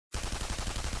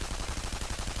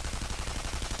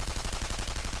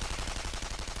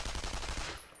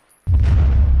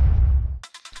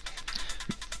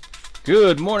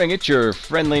Good morning, it's your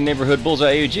friendly neighborhood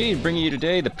BullseyeAUG bringing you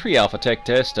today the pre-alpha tech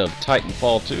test of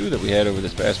Titanfall 2 that we had over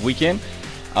this past weekend.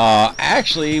 I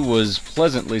actually was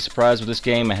pleasantly surprised with this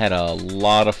game. I had a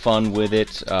lot of fun with it.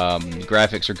 The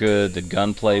graphics are good, the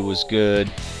gunplay was good.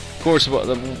 Of course,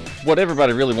 what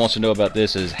everybody really wants to know about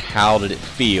this is how did it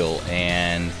feel,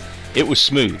 and it was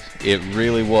smooth. It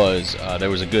really was. There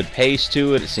was a good pace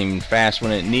to it. It seemed fast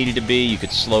when it needed to be. You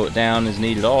could slow it down as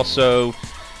needed also.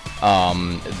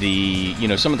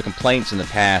 Some of the complaints in the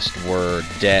past were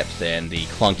depth and the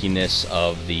clunkiness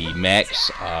of the mechs.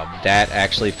 That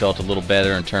actually felt a little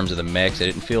better in terms of the mechs. It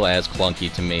didn't feel as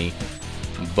clunky to me.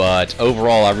 But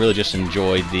overall, I really just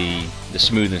enjoyed the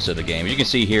smoothness of the game. As you can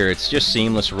see here, it's just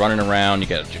seamless running around. You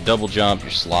got your double jump, your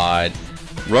slide,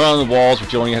 run on the walls,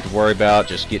 which you don't even have to worry about.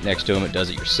 Just get next to them, it does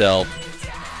it yourself.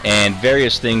 And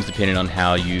various things depending on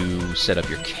how you set up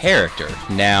your character.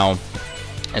 Now,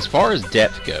 as far as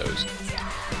depth goes,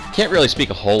 can't really speak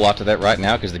a whole lot to that right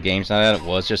now because the game's not out. It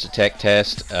was just a tech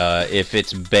test. If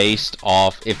it's based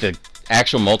off, if the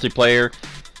actual multiplayer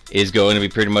is going to be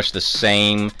pretty much the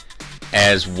same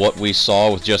as what we saw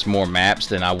with just more maps,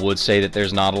 then I would say that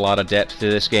there's not a lot of depth to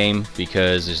this game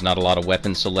because there's not a lot of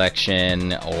weapon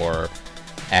selection or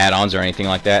add-ons or anything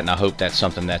like that, and I hope that's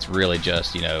something that's really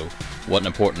just, wasn't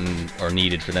important or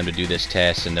needed for them to do this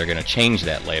test, and they're going to change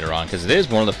that later on, because it is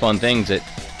one of the fun things that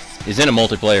is in a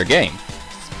multiplayer game.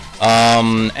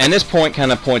 And this point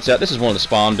kind of points out, this is one of the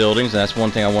spawn buildings, and that's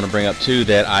one thing I want to bring up too,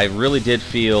 that I really did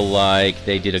feel like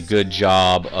they did a good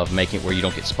job of making it where you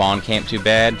don't get spawn camped too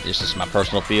bad. This is my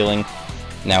personal feeling.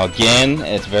 Now again,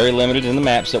 it's very limited in the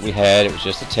maps that we had. It was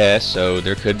just a test, so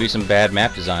there could be some bad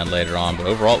map design later on, but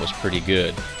overall it was pretty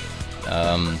good.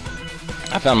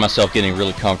 I found myself getting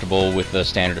really comfortable with the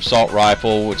standard assault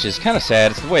rifle, which is kind of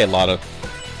sad. It's the way a lot of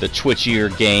the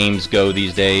twitchier games go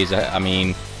these days. I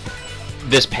mean,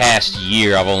 this past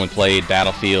year I've only played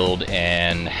Battlefield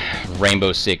and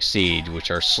Rainbow Six Siege,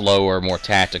 which are slower, more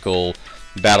tactical.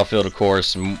 Battlefield, of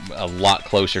course, a lot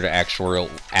closer to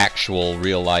actual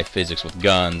real-life physics with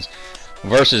guns.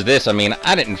 Versus this, I mean,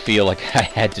 I didn't feel like I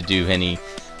had to do any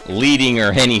leading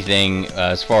or anything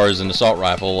as far as an assault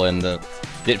rifle, and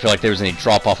didn't feel like there was any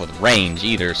drop-off with range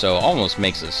either, so it almost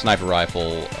makes a sniper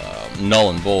rifle null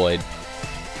and void.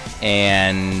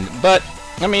 But,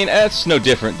 I mean, that's no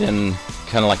different than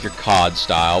kind of like your COD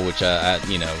style, which,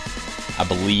 I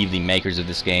believe the makers of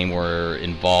this game were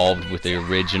involved with the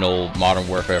original Modern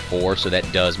Warfare 4, so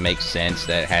that does make sense.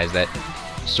 That has that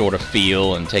sort of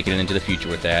feel, and taking it into the future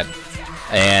with that.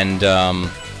 And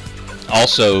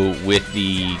also with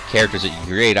the characters that you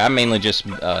create, I mainly just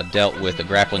dealt with the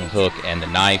grappling hook and the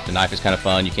knife. The knife is kind of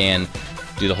fun. You can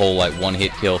do the whole like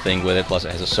one-hit kill thing with it. Plus,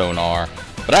 it has a sonar.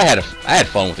 But I had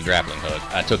fun with the grappling hook.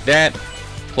 I took that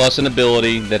plus an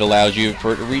ability that allows you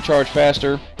for it to recharge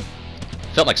faster.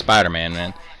 Felt like Spider-Man,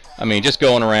 man. I mean, just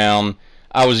going around.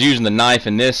 I was using the knife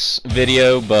in this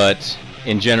video, but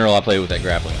in general, I play with that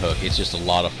grappling hook. It's just a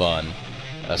lot of fun,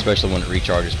 especially when it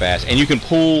recharges fast. And you can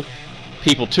pull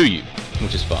people to you,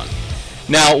 which is fun.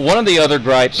 Now, one of the other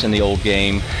gripes in the old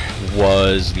game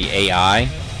was the AI.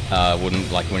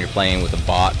 When you're playing with the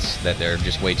bots, that they're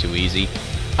just way too easy.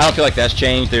 I don't feel like that's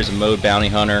changed. There's a mode Bounty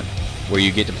Hunter where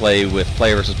you get to play with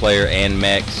player versus player and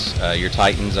mechs, your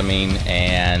Titans, I mean,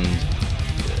 and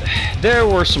there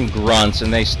were some grunts,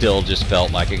 and they still just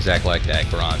felt like exactly like that,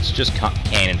 grunts. Just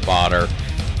cannon fodder.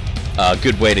 A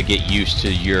good way to get used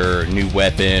to your new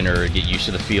weapon or get used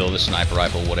to the feel of the sniper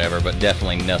rifle, whatever, but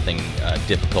definitely nothing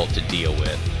difficult to deal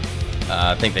with.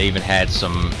 I think they even had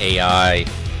some AI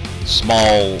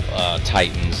small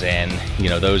Titans, and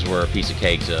those were a piece of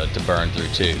cake to burn through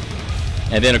too.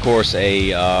 And then of course a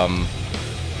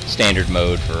standard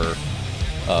mode for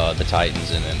the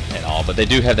Titans and all, but they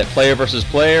do have that player versus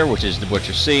player, which is what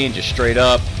you're seeing, just straight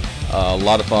up. A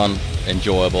lot of fun,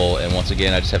 enjoyable, and once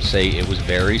again, I just have to say it was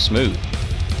very smooth.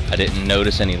 I didn't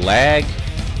notice any lag,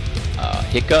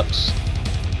 hiccups,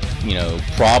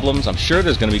 problems. I'm sure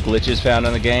there's going to be glitches found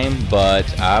in the game, but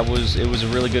it was a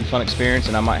really good, fun experience,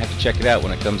 and I might have to check it out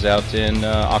when it comes out in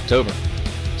October.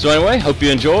 So anyway, hope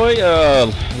you enjoy.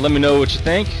 Let me know what you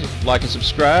think. Like and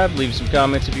subscribe. Leave some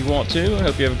comments if you want to. I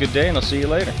hope you have a good day, and I'll see you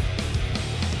later.